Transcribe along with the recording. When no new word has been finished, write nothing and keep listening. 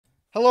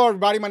Hello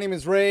everybody, my name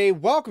is Ray.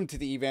 Welcome to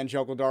the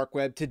Evangelical Dark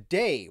Web.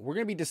 Today, we're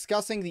going to be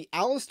discussing the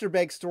Alistair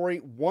Begg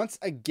story once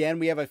again.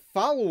 We have a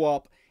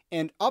follow-up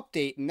and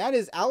update, and that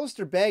is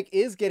Alistair Begg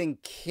is getting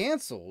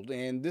canceled,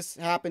 and this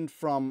happened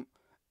from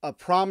a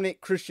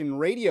prominent Christian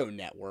radio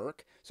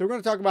network. So we're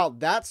going to talk about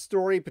that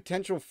story,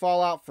 potential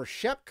fallout for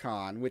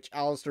ShepCon, which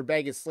Alistair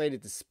Begg is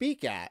slated to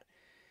speak at,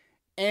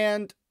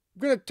 and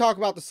we're going to talk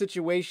about the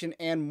situation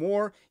and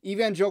more.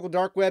 Evangelical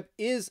Dark Web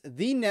is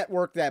the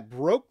network that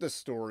broke the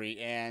story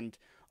and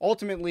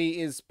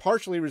ultimately is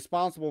partially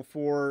responsible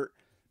for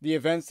the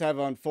events that have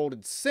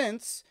unfolded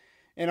since.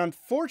 And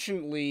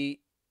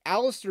unfortunately,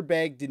 Alistair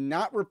Begg did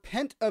not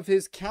repent of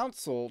his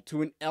counsel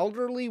to an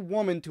elderly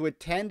woman to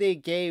attend a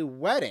gay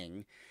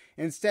wedding.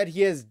 Instead,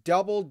 he has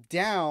doubled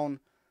down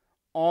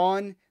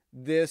on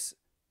this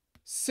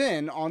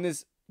sin, on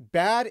this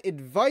bad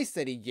advice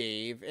that he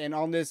gave, and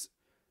on this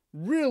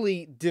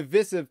really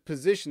divisive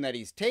position that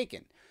he's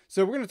taken.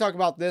 So we're going to talk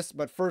about this,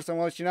 but first I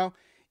want to let you know,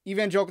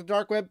 Evangelical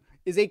Dark Web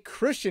is a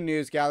Christian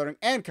news gathering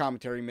and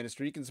commentary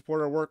ministry. You can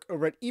support our work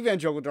over at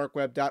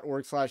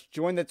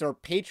evangelicaldarkweb.org/join. That's our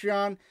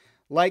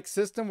Patreon-like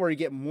system where you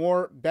get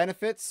more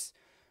benefits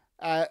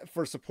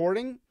for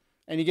supporting,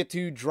 and you get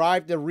to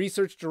drive the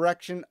research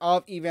direction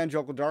of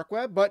Evangelical Dark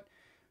Web. But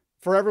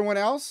for everyone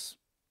else,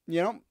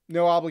 no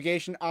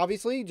obligation,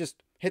 obviously.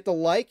 Just hit the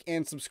like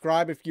and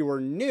subscribe if you are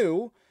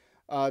new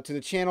to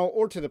the channel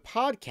or to the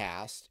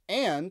podcast.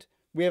 And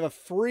we have a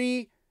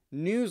free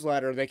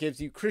newsletter that gives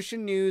you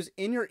Christian news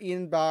in your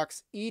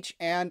inbox each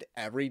and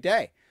every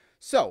day.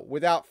 So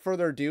without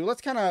further ado,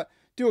 let's kind of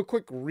do a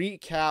quick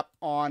recap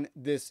on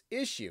this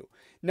issue.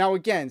 Now,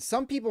 again,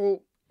 some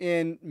people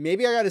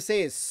maybe I got to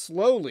say it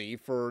slowly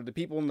for the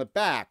people in the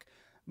back,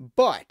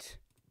 but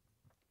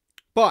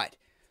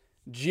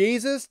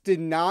Jesus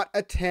did not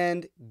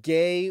attend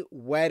gay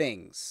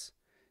weddings.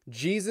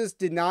 Jesus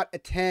did not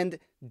attend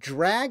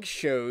drag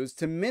shows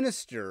to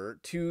minister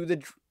to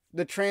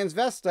the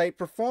transvestite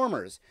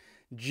performers.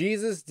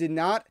 Jesus did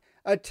not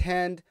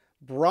attend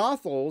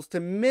brothels to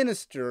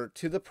minister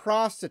to the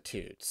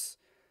prostitutes.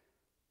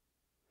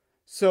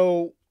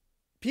 So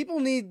people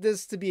need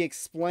this to be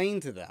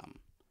explained to them,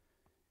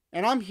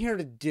 and I'm here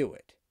to do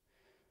it.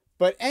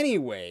 But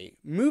anyway,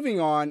 moving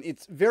on,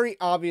 it's very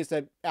obvious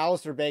that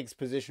Alistair Begg's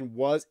position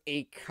was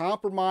a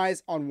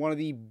compromise on one of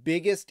the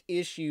biggest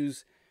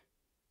issues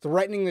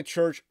threatening the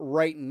church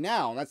right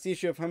now. And that's the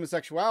issue of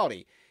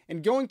homosexuality.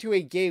 And going to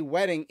a gay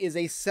wedding is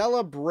a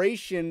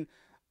celebration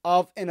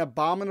of an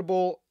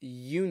abominable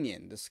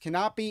union. This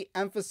cannot be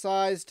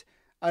emphasized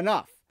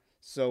enough.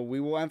 So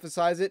we will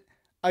emphasize it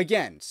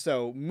again.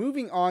 So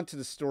moving on to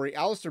the story,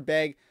 Alistair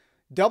Begg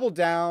doubled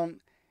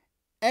down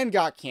and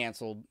got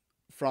canceled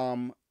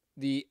from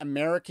the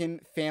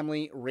American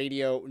Family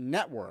Radio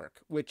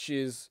Network, which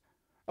is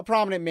a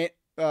prominent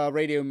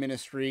radio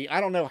ministry. I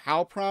don't know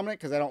how prominent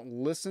because I don't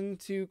listen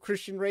to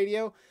Christian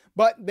radio,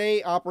 but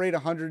they operate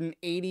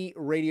 180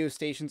 radio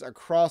stations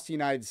across the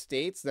United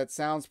States. That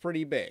sounds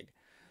pretty big.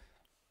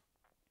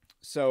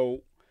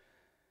 So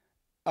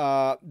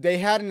they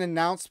had an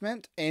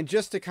announcement, and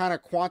just to kind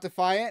of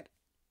quantify it,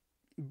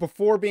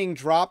 before being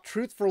dropped,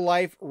 Truth for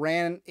Life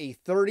ran a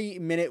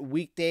 30-minute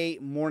weekday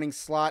morning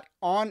slot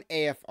on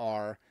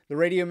AFR. The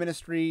radio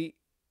ministry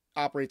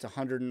operates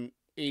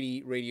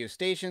 180 radio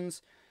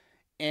stations,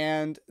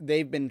 and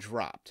they've been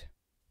dropped.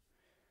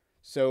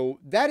 So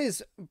that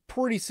is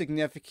pretty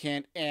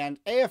significant. And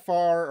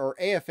AFR, or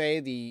AFA,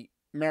 the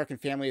American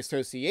Family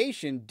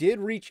Association, did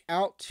reach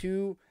out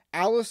to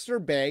Alistair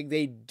Begg.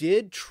 They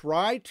did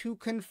try to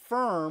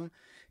confirm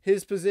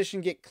his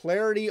position, get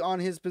clarity on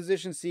his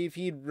position, see if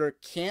he'd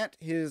recant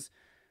his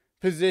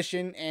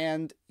position,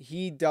 and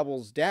he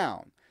doubles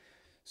down.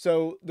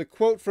 So the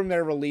quote from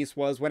their release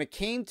was, "When it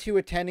came to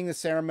attending the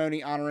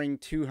ceremony honoring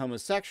two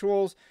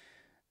homosexuals,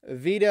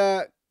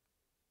 Vita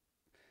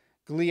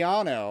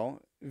Gliano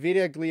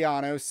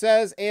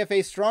says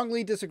AFA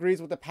strongly disagrees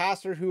with the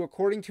pastor who,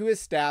 according to his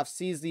staff,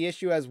 sees the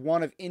issue as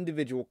one of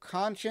individual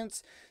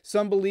conscience.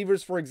 Some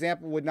believers, for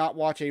example, would not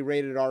watch a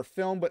rated R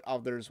film, but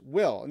others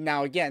will."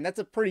 Now, again, that's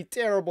a pretty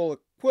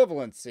terrible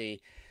equivalency,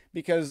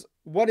 because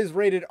what is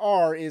rated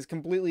R is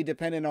completely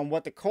dependent on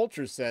what the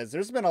culture says.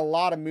 There's been a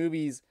lot of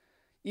movies,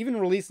 even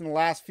released in the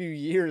last few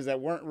years, that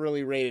weren't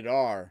really rated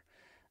R,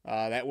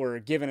 that were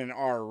given an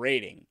R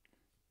rating.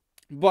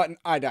 But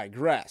I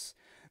digress.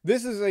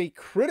 This is a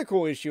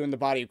critical issue in the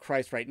body of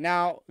Christ right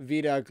now,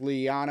 Vita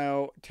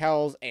Gliano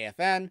tells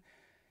AFN,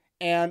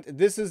 and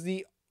this is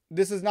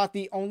not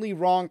only the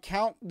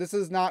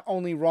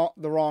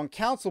wrong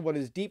counsel, but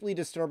is deeply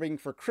disturbing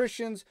for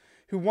Christians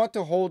who want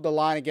to hold the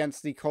line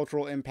against the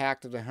cultural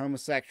impact of the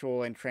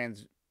homosexual and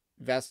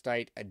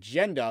transvestite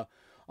agenda.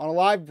 On a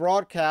live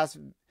broadcast,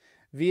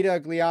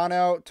 Vita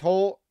Gliano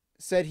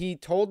said he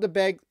told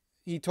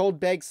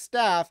Begg's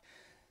staff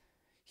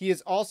he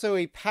is also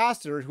a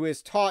pastor who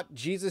has taught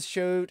Jesus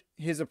showed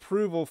his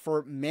approval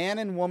for man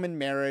and woman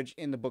marriage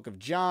in the book of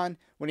John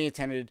when he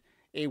attended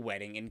a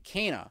wedding in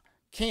Cana.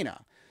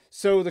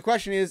 So the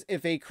question is,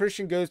 if a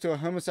Christian goes to a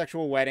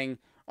homosexual wedding,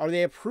 are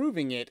they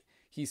approving it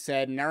he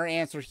said, and our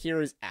answer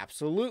here is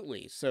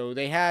absolutely. So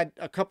they had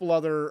a couple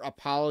other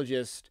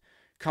apologists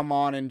come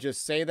on and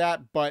just say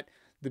that, but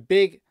the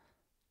big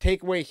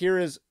takeaway here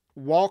is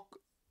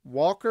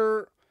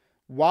Walker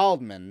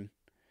Wildman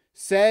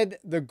said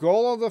the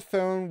goal of the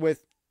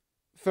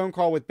phone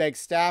call with Begg's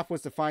staff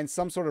was to find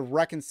some sort of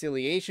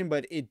reconciliation,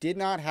 but it did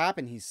not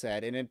happen, he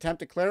said. In an attempt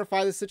to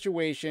clarify the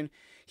situation,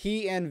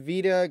 he and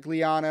Vita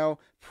Gliano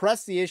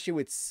pressed the issue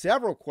with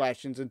several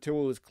questions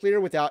until it was clear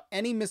without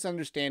any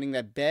misunderstanding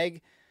that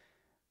Begg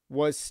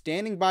was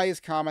standing by his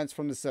comments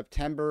from the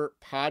September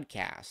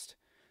podcast.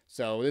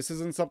 So this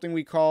isn't something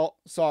we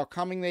saw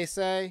coming, they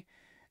say.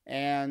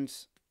 And,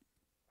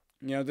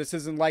 this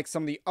isn't like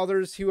some of the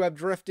others who have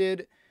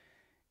drifted.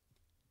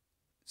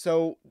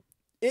 So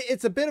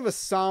it's a bit of a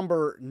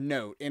somber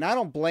note, and I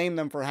don't blame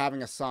them for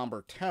having a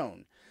somber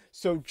tone.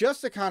 So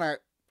just to kind of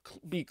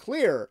be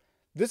clear,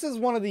 this is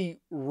one of the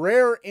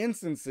rare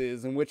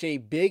instances in which a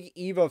big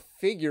Eva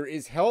figure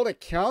is held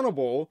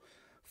accountable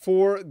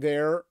for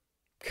their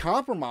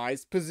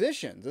compromised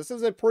positions. This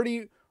is a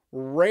pretty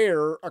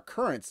rare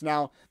occurrence.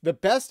 Now, the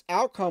best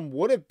outcome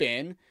would have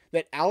been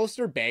that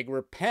Alistair Begg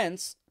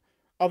repents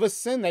of a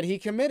sin that he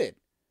committed.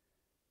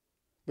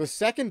 The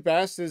second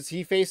best is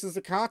he faces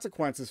the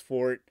consequences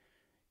for it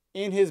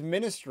in his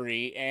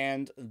ministry,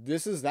 and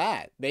this is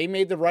that. They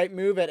made the right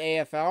move at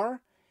AFR,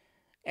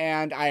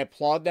 and I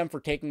applaud them for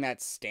taking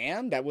that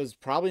stand. That was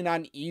probably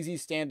not an easy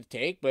stand to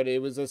take, but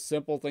it was a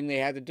simple thing they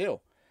had to do.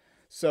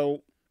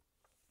 So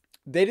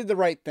they did the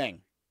right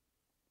thing,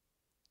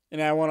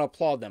 and I want to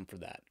applaud them for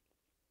that.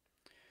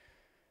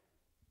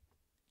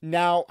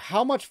 Now,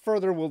 how much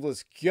further will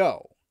this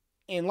go?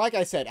 And like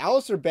I said,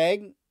 Alistair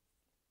Begg,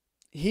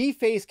 he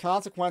faced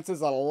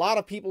consequences that a lot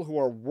of people who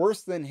are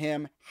worse than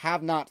him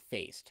have not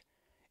faced.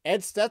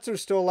 Ed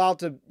Stetzer's still allowed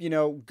to,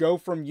 go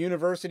from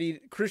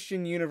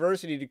Christian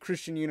university to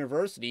Christian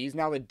university. He's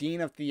now the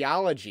Dean of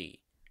Theology.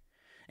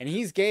 And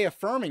he's gay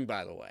affirming,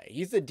 by the way.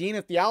 He's the Dean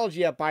of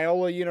Theology at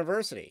Biola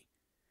University.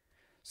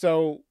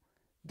 So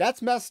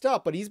that's messed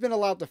up, but he's been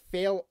allowed to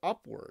fail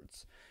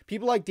upwards.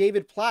 People like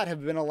David Platt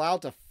have been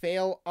allowed to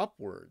fail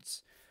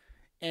upwards.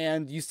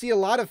 And you see a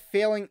lot of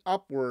failing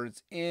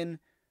upwards in,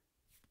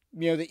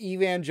 the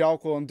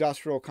evangelical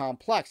industrial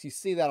complex. You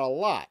see that a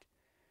lot.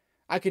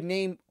 I could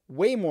name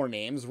way more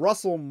names.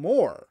 Russell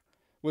Moore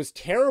was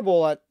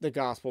terrible at the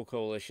Gospel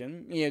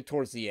Coalition,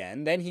 towards the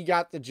end. Then he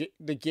got the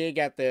gig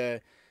at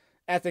the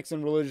Ethics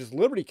and Religious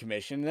Liberty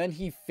Commission. And then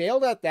he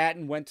failed at that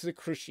and went to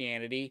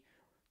Christianity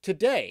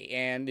Today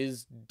and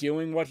is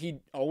doing what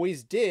he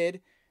always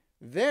did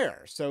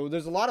there. So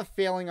there's a lot of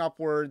failing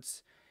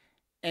upwards,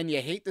 and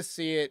you hate to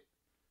see it.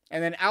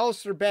 And then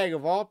Alistair Begg,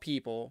 of all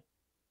people,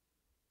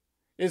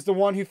 is the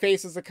one who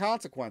faces the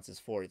consequences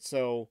for it.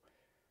 So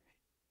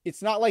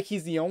it's not like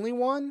he's the only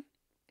one.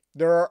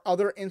 There are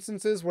other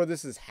instances where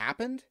this has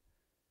happened.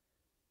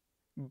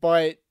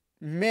 But,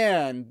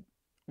 man,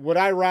 would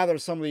I rather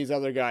some of these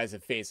other guys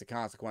have faced the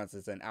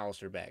consequences than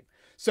Alistair Begg.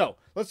 So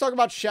let's talk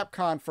about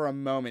ShepCon for a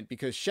moment,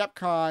 because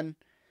ShepCon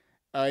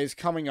is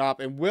coming up.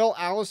 And will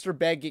Alistair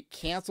Begg get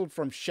canceled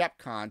from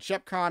ShepCon?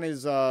 ShepCon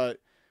is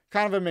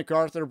kind of a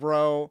MacArthur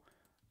bro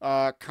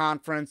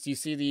conference. You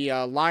see the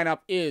lineup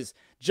is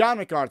John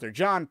MacArthur,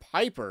 John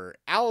Piper,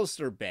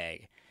 Alistair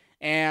Begg.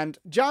 And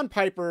John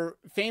Piper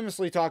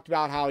famously talked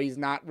about how he's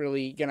not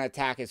really going to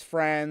attack his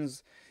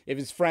friends. If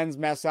his friends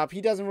mess up,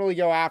 he doesn't really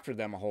go after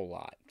them a whole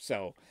lot.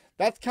 So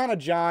that's kind of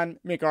John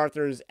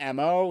MacArthur's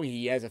MO.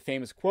 He has a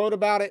famous quote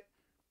about it.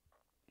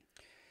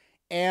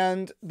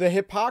 And the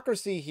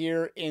hypocrisy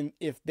here,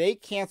 if they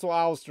cancel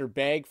Alistair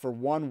Begg for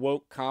one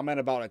woke comment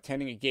about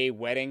attending a gay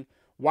wedding,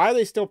 why are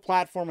they still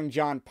platforming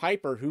John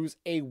Piper, who's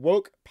a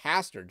woke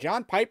pastor?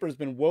 John Piper's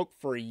been woke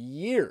for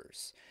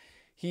years.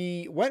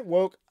 He went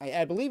woke,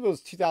 I believe it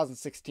was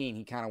 2016,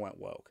 he kind of went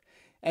woke.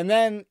 And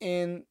then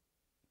in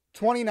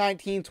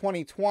 2019,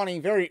 2020,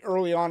 very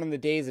early on in the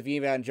days of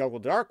Evangelical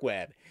Dark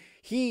Web,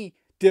 he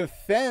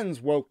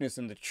defends wokeness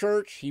in the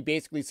church. He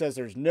basically says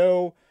there's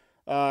no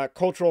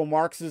cultural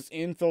Marxists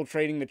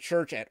infiltrating the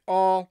church at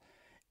all,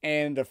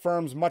 and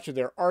affirms much of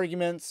their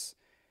arguments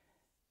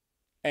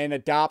and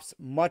adopts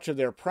much of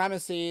their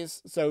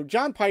premises. So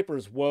John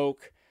Piper's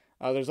woke.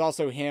 There's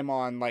also him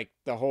on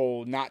the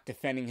whole not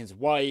defending his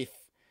wife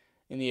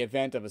in the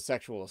event of a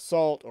sexual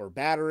assault or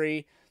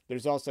battery.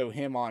 There's also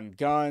him on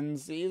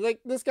guns.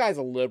 This guy's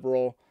a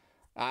liberal.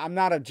 I'm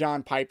not a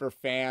John Piper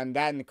fan.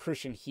 That and the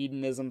Christian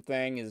hedonism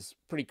thing is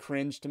pretty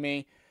cringe to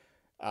me.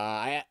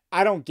 I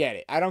don't get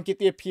it. I don't get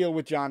the appeal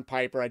with John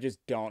Piper. I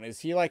just don't.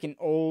 Is he like an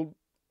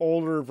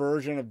older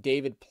version of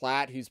David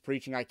Platt who's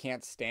preaching I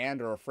can't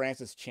stand, or a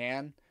Francis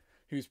Chan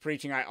who's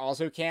preaching I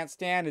also can't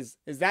stand? Is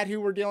that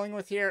who we're dealing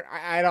with here?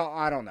 I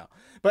don't know.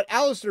 But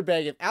Alistair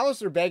Begg, if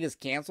Alistair Begg is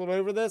canceled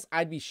over this,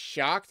 I'd be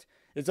shocked.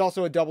 It's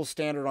also a double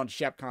standard on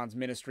ShepCon's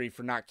ministry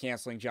for not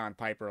canceling John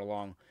Piper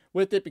along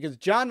with it, because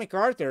John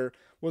MacArthur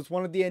was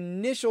one of the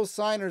initial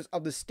signers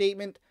of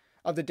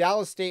the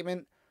Dallas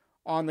Statement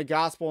on the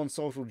Gospel and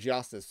Social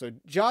Justice. So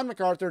John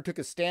MacArthur took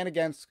a stand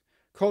against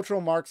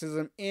cultural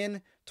Marxism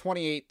in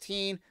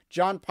 2018.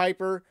 John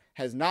Piper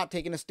has not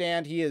taken a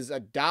stand. He has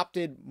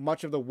adopted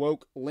much of the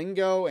woke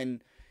lingo,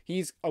 and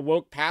he's a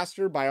woke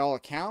pastor by all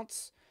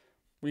accounts.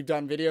 We've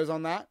done videos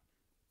on that.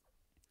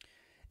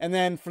 And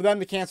then for them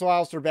to cancel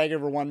Alistair Begg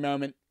over one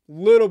moment,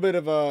 little bit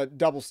of a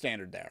double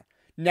standard there.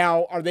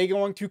 Now, are they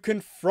going to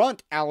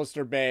confront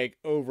Alistair Begg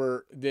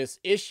over this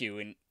issue?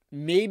 And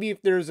maybe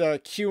if there's a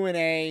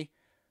Q&A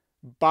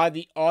by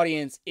the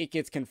audience, it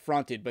gets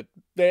confronted, but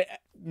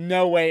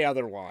no way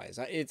otherwise.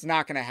 It's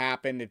not going to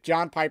happen. If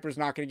John Piper's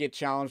not going to get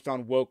challenged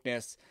on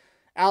wokeness,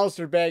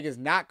 Alistair Begg is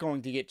not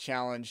going to get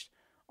challenged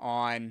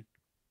on,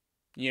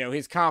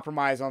 his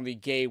compromise on the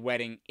gay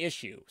wedding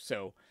issue.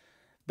 So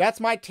that's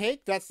my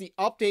take. That's the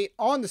update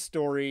on the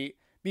story.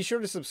 Be sure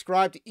to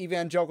subscribe to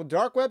Evangelical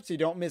Dark Web so you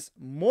don't miss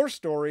more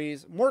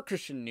stories, more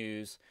Christian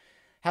news.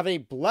 Have a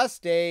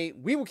blessed day.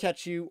 We will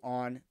catch you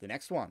on the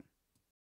next one.